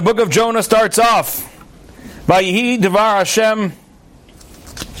 And the book of Jonah starts off, Vayihi Devar Hashem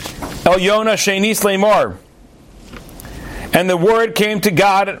El Yonah Shenis Lemor. And the word came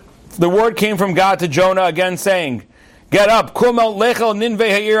from God to Jonah again, saying, get up, Kum el lechel Ninveh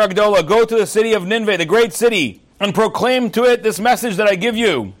ha'ir agdola, go to the city of Ninveh, the great city, and proclaim to it this message that I give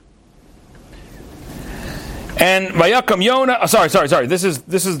you. And Vayakam Yonah, sorry. This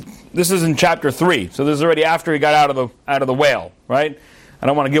is in chapter 3. So this is already after he got out of the whale, right? I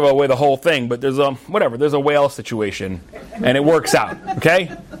don't want to give away the whole thing, but there's a whale situation, and it works out.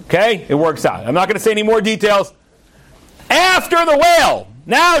 Okay, it works out. I'm not going to say any more details. After the whale,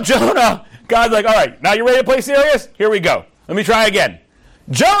 now Jonah, God's like, all right, now you ready to play serious? Here we go. Let me try again.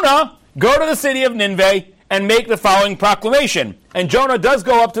 Jonah, go to the city of Nineveh and make the following proclamation. And Jonah does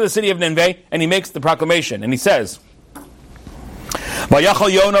go up to the city of Nineveh, and he makes the proclamation, and he says,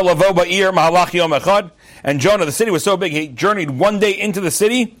 Vayachal Yonah lavo ba'ir mahalach yom echad. And Jonah, the city was so big, he journeyed one day into the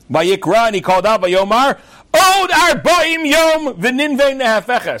city, Vayikra, and he called out, Vayomar, Od arba'im yom v'Ninveh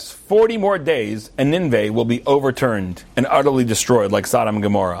nehafeches. 40 more days, and Nineveh will be overturned and utterly destroyed like Sodom and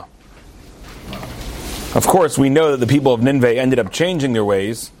Gomorrah. Of course, we know that the people of Nineveh ended up changing their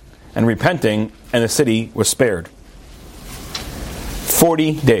ways and repenting, and the city was spared.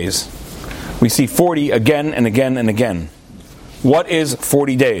 40 days. We see 40 again and again and again. What is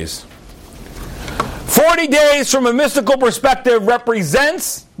 40 days? 40 days from a mystical perspective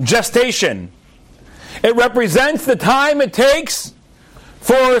represents gestation. It represents the time it takes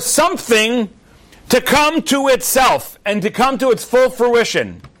for something to come to itself and to come to its full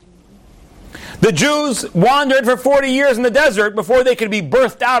fruition. The Jews wandered for 40 years in the desert before they could be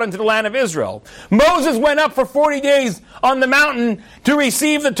birthed out into the land of Israel. Moses went up for 40 days on the mountain to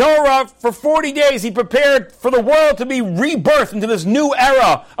receive the Torah. For 40 days he prepared for the world to be rebirthed into this new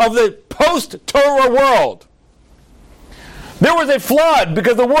era of the post-Torah world. There was a flood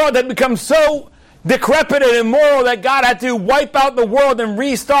because the world had become so decrepit and immoral that God had to wipe out the world and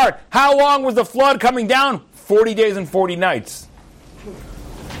restart. How long was the flood coming down? 40 days and 40 nights.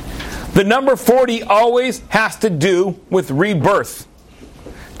 The number 40 always has to do with rebirth,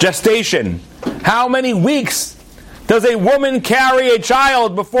 gestation. How many weeks does a woman carry a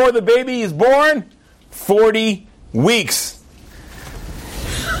child before the baby is born? 40 weeks.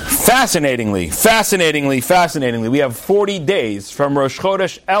 Fascinatingly, we have 40 days from Rosh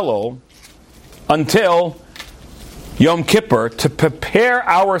Chodesh Elul until Yom Kippur to prepare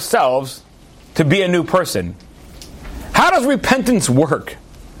ourselves to be a new person. How does repentance work?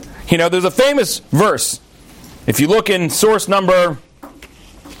 You know, there's a famous verse. If you look in source number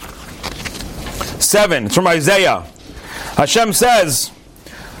 7, it's from Isaiah. Hashem says,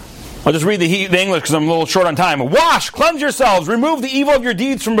 I'll just read the English because I'm a little short on time. Wash, cleanse yourselves, remove the evil of your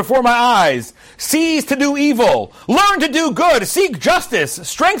deeds from before my eyes. Cease to do evil. Learn to do good. Seek justice.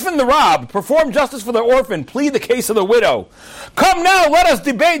 Strengthen the robbed. Perform justice for the orphan. Plead the case of the widow. Come now, let us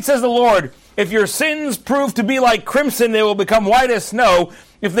debate, says the Lord. If your sins prove to be like crimson, they will become white as snow.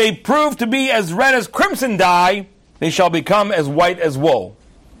 If they prove to be as red as crimson dye, they shall become as white as wool.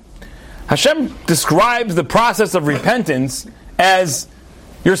 Hashem describes the process of repentance as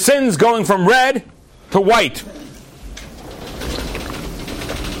your sins going from red to white.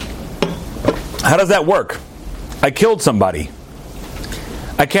 How does that work? I killed somebody.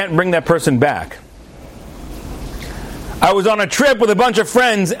 I can't bring that person back. I was on a trip with a bunch of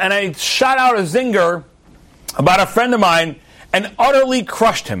friends and I shot out a zinger about a friend of mine and utterly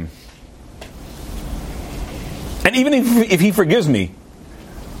crushed him. And even if he forgives me,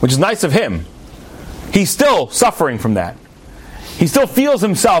 which is nice of him, he's still suffering from that. He still feels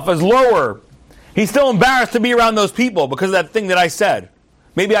himself as lower. He's still embarrassed to be around those people because of that thing that I said.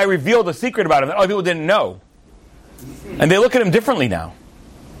 Maybe I revealed a secret about him that other people didn't know. And they look at him differently now.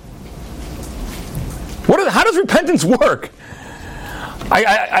 How does repentance work?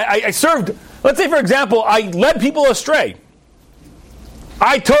 I served, let's say for example, I led people astray.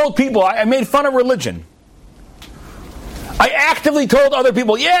 I told people, I made fun of religion. I actively told other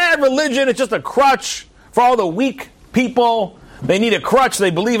people, yeah, religion is just a crutch for all the weak people. They need a crutch. They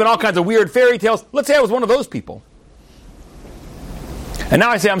believe in all kinds of weird fairy tales. Let's say I was one of those people. And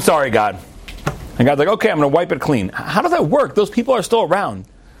now I say, I'm sorry, God. And God's like, okay, I'm going to wipe it clean. How does that work? Those people are still around.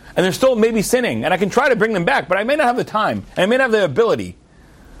 And they're still maybe sinning. And I can try to bring them back, but I may not have the time. And I may not have the ability.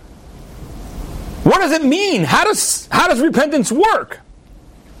 What does it mean? How does repentance work?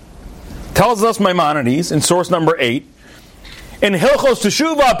 Tells us Maimonides in source number 8. In Hilchos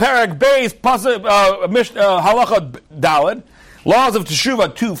Teshuvah, Perek Beis, Halacha Daled, Laws of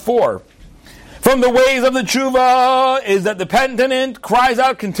Teshuvah 2:4. From the ways of the Teshuvah is that the penitent cries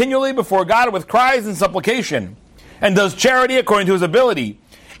out continually before God with cries and supplication, and does charity according to his ability,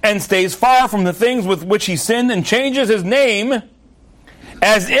 and stays far from the things with which he sinned, and changes his name,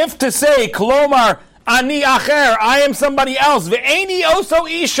 as if to say, Kolomar, Ani Acher, I am somebody else. Ve'eni oso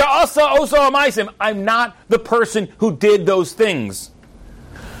isha asa oso amaisim. I'm not the person who did those things.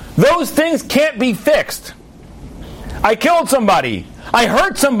 Those things can't be fixed. I killed somebody. I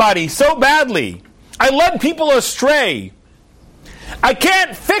hurt somebody so badly. I led people astray. I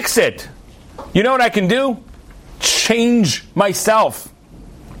can't fix it. You know what I can do? Change myself.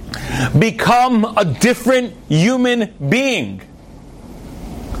 Become a different human being.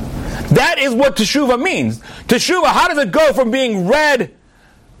 That is what teshuvah means. Teshuvah, how does it go from being red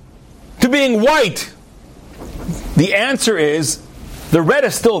to being white? The answer is, the red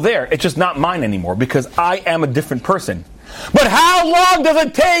is still there. It's just not mine anymore because I am a different person. But how long does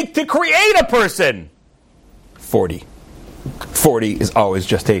it take to create a person? 40. 40 is always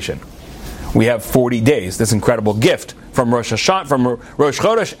gestation. We have 40 days, this incredible gift from Rosh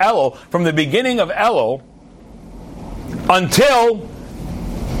Chodesh Elul, from the beginning of Elul until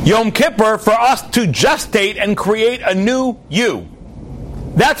Yom Kippur, for us to gestate and create a new you.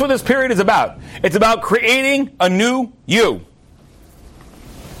 That's what this period is about. It's about creating a new you.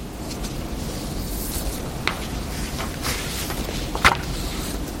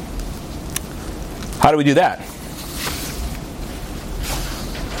 How do we do that?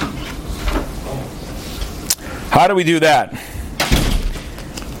 How do we do that?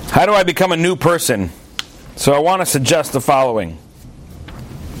 How do I become a new person? So I want to suggest the following.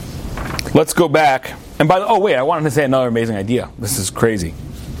 Let's go back. And by the I wanted to say another amazing idea. This is crazy.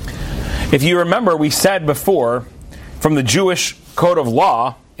 If you remember, we said before, from the Jewish Code of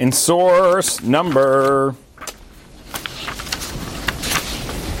Law, in source number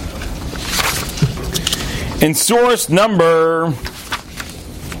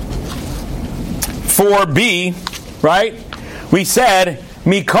 4b, right? We said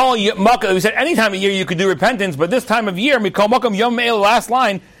any time of year you could do repentance, but this time of year, Mikol Makam Yom Me'el, last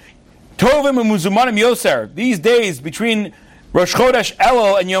line, Tovim and Muzumanim Yoser. These days between Rosh Chodesh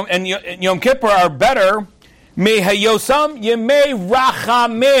Elul and Yom Kippur are better. Mehayosam Yemei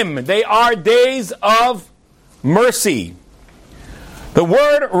Rachamim. They are days of mercy. The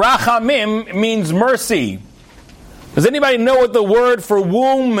word Rachamim means mercy. Does anybody know what the word for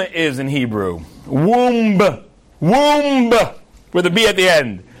womb is in Hebrew? Womb. With a B at the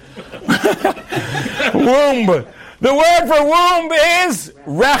end. Womb. The word for womb is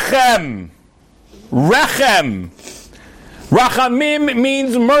rechem. Rechem. Rachamim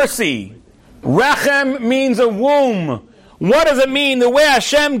means mercy. Rechem means a womb. What does it mean? The way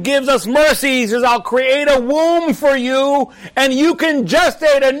Hashem gives us mercy, He says, I'll create a womb for you, and you can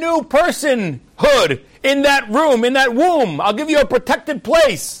gestate a new personhood in that room, in that womb. I'll give you a protected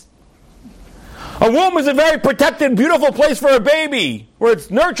place. A womb is a very protected, beautiful place for a baby, where it's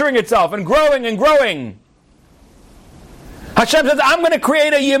nurturing itself and growing and growing. Hashem says, I'm going to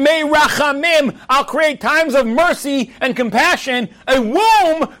create a Yemei Rachamim. I'll create times of mercy and compassion, a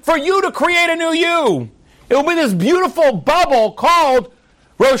womb for you to create a new you. It will be this beautiful bubble called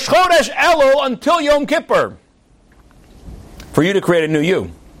Rosh Chodesh Elul until Yom Kippur, for you to create a new you.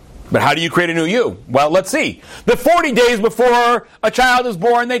 But how do you create a new you? Well, let's see. The 40 days before a child is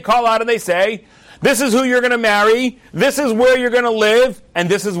born, they call out and they say, this is who you're going to marry, this is where you're going to live, and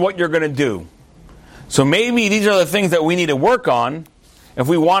this is what you're going to do. So maybe these are the things that we need to work on if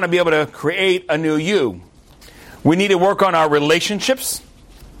we want to be able to create a new you. We need to work on our relationships.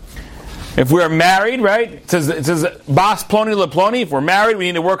 If we are married, right? It says Bas Ploni Le Ploni. If we're married, we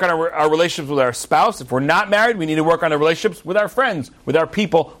need to work on our relationships with our spouse. If we're not married, we need to work on our relationships with our friends, with our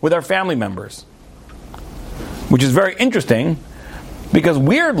people, with our family members. Which is very interesting, because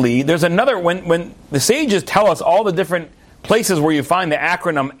weirdly, there's another, when the sages tell us all the different places where you find the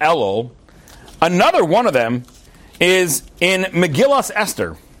acronym Elul, another one of them is in Megillas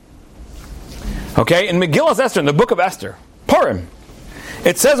Esther. Okay, in Megillas Esther, in the book of Esther, Purim,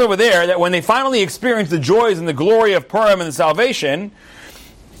 It says over there that when they finally experience the joys and the glory of Purim and the salvation,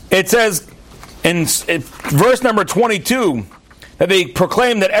 it says in verse number 22 that they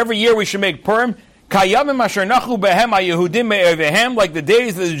proclaim that every year we should make Purim, Kayamim asher nachu behem haYehudim me'ovehem, like the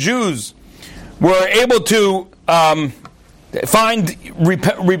days that the Jews were able to find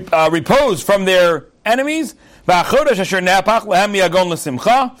repose from their enemies, and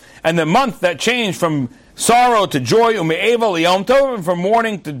the month that changed from sorrow to joy, and from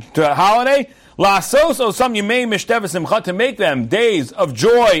mourning to holiday, to make them days of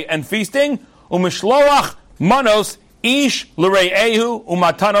joy and feasting, manos ish l're'ehu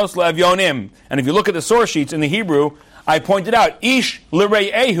umatanos le'evyonim. And if you look at the source sheets in the Hebrew, I pointed out, ish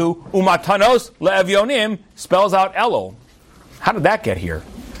l're'ehu umatanos le'evyonim spells out Elul. How did that get here?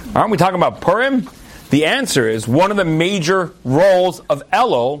 Aren't we talking about Purim? The answer is one of the major roles of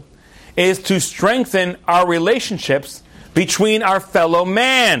Elul is to strengthen our relationships between our fellow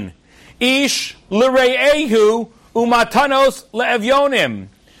man. Ish l're'ehu umatanos le'evyonim.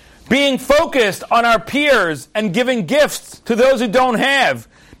 Being focused on our peers and giving gifts to those who don't have.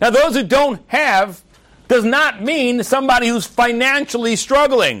 Now, those who don't have does not mean somebody who's financially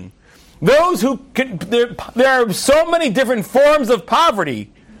struggling. Those who can, there are so many different forms of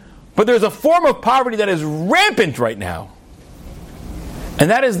poverty, but there's a form of poverty that is rampant right now. And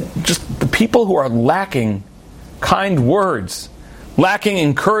that is just the people who are lacking kind words, lacking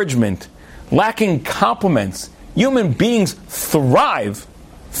encouragement, lacking compliments. Human beings thrive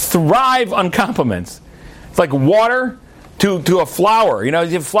on compliments. It's like water to a flower. You know,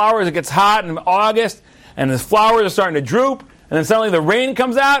 you have flowers, it gets hot in August, and the flowers are starting to droop, and then suddenly the rain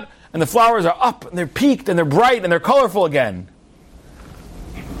comes out, and the flowers are up, and they're peaked, and they're bright, and they're colorful again.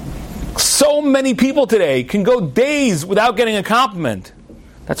 So many people today can go days without getting a compliment.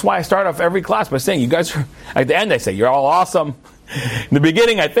 That's why I start off every class by saying, you guys are, at the end I say, you're all awesome. In the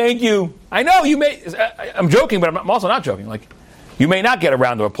beginning, I thank you. I know you may, I'm joking, but I'm also not joking. Like, you may not get a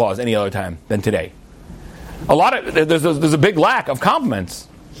round of applause any other time than today. There's a big lack of compliments.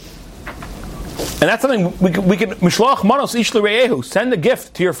 And that's something we can mishloach manos ish l're'ehu, send a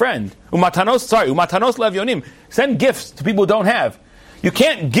gift to your friend. Umatanos le'evyonim, send gifts to people who don't have. You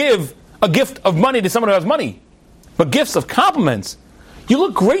can't give a gift of money to someone who has money, but gifts of compliments. You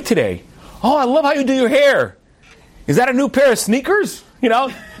look great today. Oh, I love how you do your hair. Is that a new pair of sneakers? You know?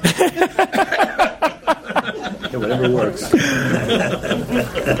 Whatever works.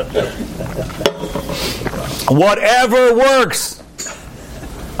 Whatever works.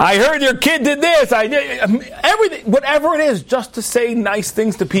 I heard your kid did this. I did everything. Whatever it is, just to say nice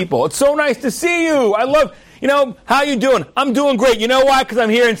things to people. It's so nice to see you. I love, how you doing? I'm doing great. You know why? Because I'm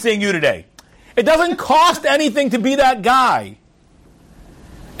here and seeing you today. It doesn't cost anything to be that guy.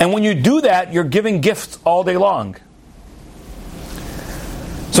 And when you do that, you're giving gifts all day long.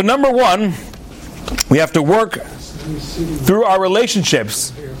 So number one, we have to work through our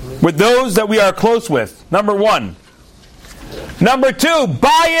relationships with those that we are close with. Number one. Number two,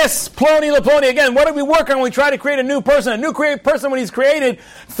 bias, ploni laploni. Again, what do we work on when we try to create a new person? A new person, when he's created,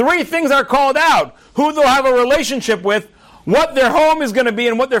 three things are called out. Who they'll have a relationship with, what their home is going to be,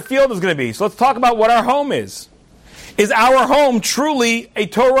 and what their field is going to be. So let's talk about what our home is. Is our home truly a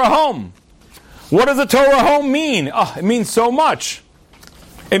Torah home? What does a Torah home mean? Oh, it means so much.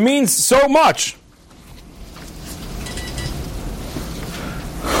 It means so much.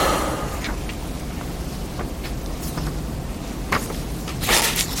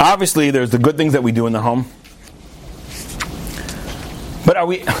 Obviously, there's the good things that we do in the home. But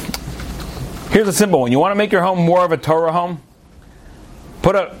here's a simple one. You want to make your home more of a Torah home?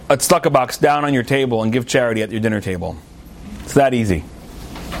 Put a tzedakah box down on your table and give charity at your dinner table. It's that easy.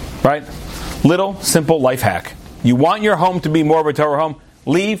 Right? Little, simple life hack. You want your home to be more of a Torah home?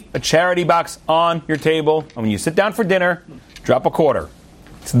 Leave a charity box on your table. And when you sit down for dinner, drop a quarter.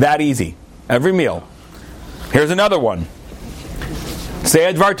 It's that easy. Every meal. Here's another one. Say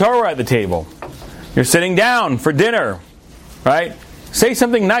a Dvar Torah at the table. You're sitting down for dinner, right? Say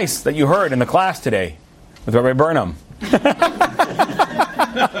something nice that you heard in the class today with Rabbi Burnham.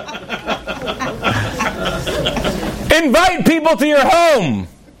 Invite people to your home.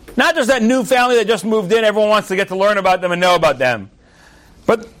 Not just that new family that just moved in. Everyone wants to get to learn about them and know about them.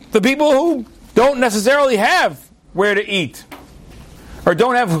 But the people who don't necessarily have where to eat or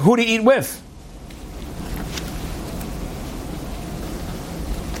don't have who to eat with.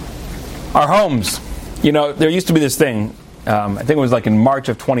 Our homes. There used to be this thing, I think it was like in March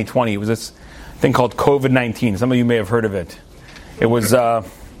of 2020, it was this thing called COVID-19. Some of you may have heard of it. It was, it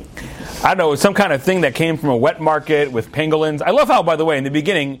was some kind of thing that came from a wet market with pangolins. I love how, by the way, in the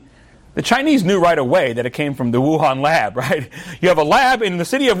beginning, the Chinese knew right away that it came from the Wuhan lab, right? You have a lab in the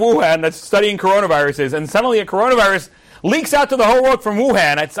city of Wuhan that's studying coronaviruses, and suddenly a coronavirus leaks out to the whole world from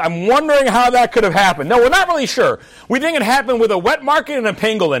Wuhan. I'm wondering how that could have happened. No, we're not really sure. We think it happened with a wet market and a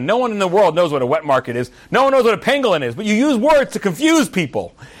pangolin. No one in the world knows what a wet market is. No one knows what a pangolin is, but you use words to confuse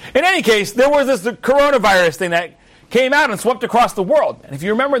people. In any case, there was this coronavirus thing that came out and swept across the world. And if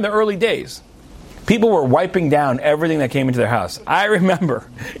you remember in the early days, people were wiping down everything that came into their house. I remember,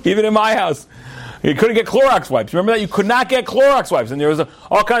 even in my house, you couldn't get Clorox wipes. Remember that? You could not get Clorox wipes. And there was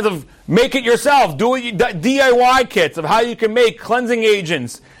all kinds of make-it-yourself, DIY kits of how you can make cleansing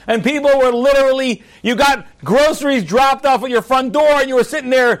agents. And people were literally, you got groceries dropped off at your front door and you were sitting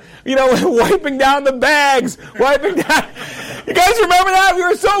there, wiping down the bags, wiping down. You guys remember that? We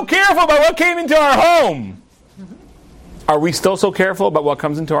were so careful about what came into our home. Are we still so careful about what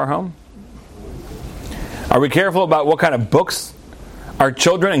comes into our home? Are we careful about what kind of books our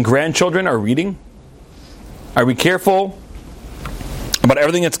children and grandchildren are reading? Are we careful about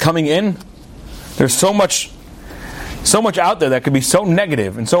everything that's coming in? There's so much out there that could be so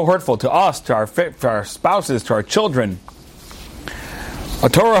negative and so hurtful to us, to our spouses, to our children. A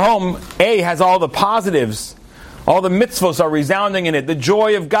Torah home, has all the positives. All the mitzvos are resounding in it. The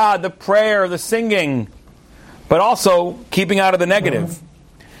joy of God, the prayer, the singing. But also keeping out of the negative.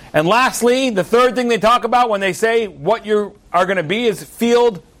 And lastly, the third thing they talk about when they say what you are going to be is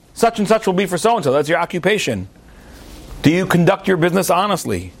field such and such will be for so-and-so. That's your occupation. Do you conduct your business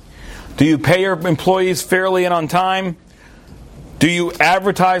honestly? Do you pay your employees fairly and on time? Do you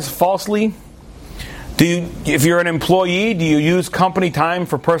advertise falsely? If you're an employee, do you use company time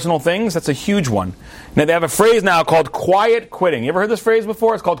for personal things? That's a huge one. Now, they have a phrase now called quiet quitting. You ever heard this phrase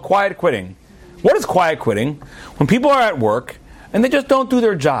before? It's called quiet quitting. What is quiet quitting? When people are at work and they just don't do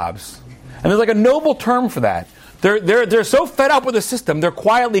their jobs. And there's like a noble term for that. They're so fed up with the system, they're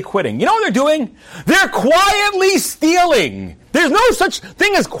quietly quitting. You know what they're doing? They're quietly stealing. There's no such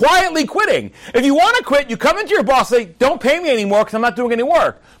thing as quietly quitting. If you want to quit, you come into your boss and say, don't pay me anymore because I'm not doing any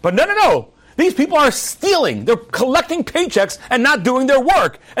work. But no. These people are stealing. They're collecting paychecks and not doing their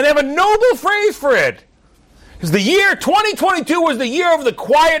work. And they have a noble phrase for it. Because the year 2022 was the year of the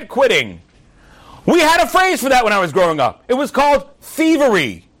quiet quitting. We had a phrase for that when I was growing up. It was called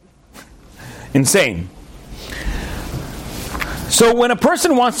thievery. Insane. So when a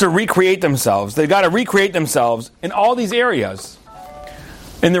person wants to recreate themselves, they've got to recreate themselves in all these areas.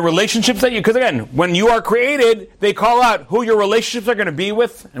 In the relationships because again, when you are created, they call out who your relationships are going to be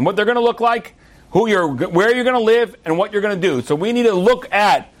with and what they're going to look like, where you're going to live and what you're going to do. So we need to look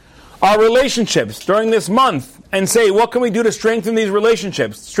at our relationships during this month and say, what can we do to strengthen these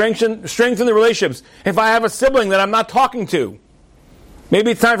relationships? Strengthen the relationships. If I have a sibling that I'm not talking to,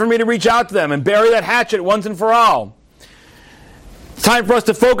 maybe it's time for me to reach out to them and bury that hatchet once and for all. It's time for us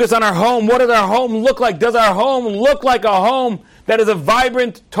to focus on our home. What does our home look like? Does our home look like a home that is a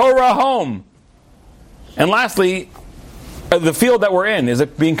vibrant Torah home? And lastly, the field that we're in is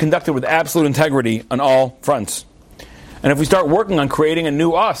being conducted with absolute integrity on all fronts. And if we start working on creating a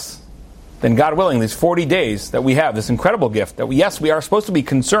new us, then God willing, these 40 days that we have, this incredible gift, that we are supposed to be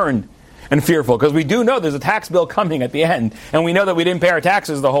concerned and fearful, because we do know there's a tax bill coming at the end, and we know that we didn't pay our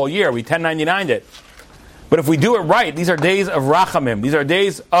taxes the whole year. We 1099'd it. But if we do it right, these are days of rachamim. These are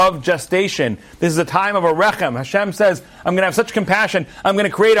days of gestation. This is a time of a rechem. Hashem says, I'm going to have such compassion. I'm going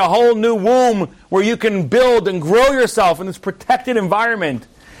to create a whole new womb where you can build and grow yourself in this protected environment.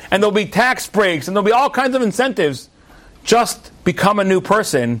 And there'll be tax breaks and there'll be all kinds of incentives. Just become a new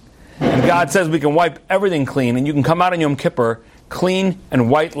person. And God says we can wipe everything clean. And you can come out on Yom Kippur clean and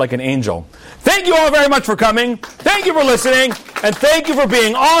white like an angel. Thank you all very much for coming. Thank you for listening. And thank you for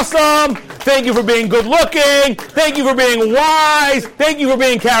being awesome. Thank you for being good looking. Thank you for being wise. Thank you for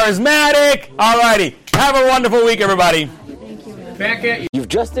being charismatic. Alrighty. Have a wonderful week, everybody. Thank you. Back at you. You've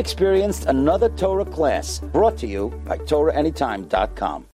just experienced another Torah class brought to you by TorahAnytime.com.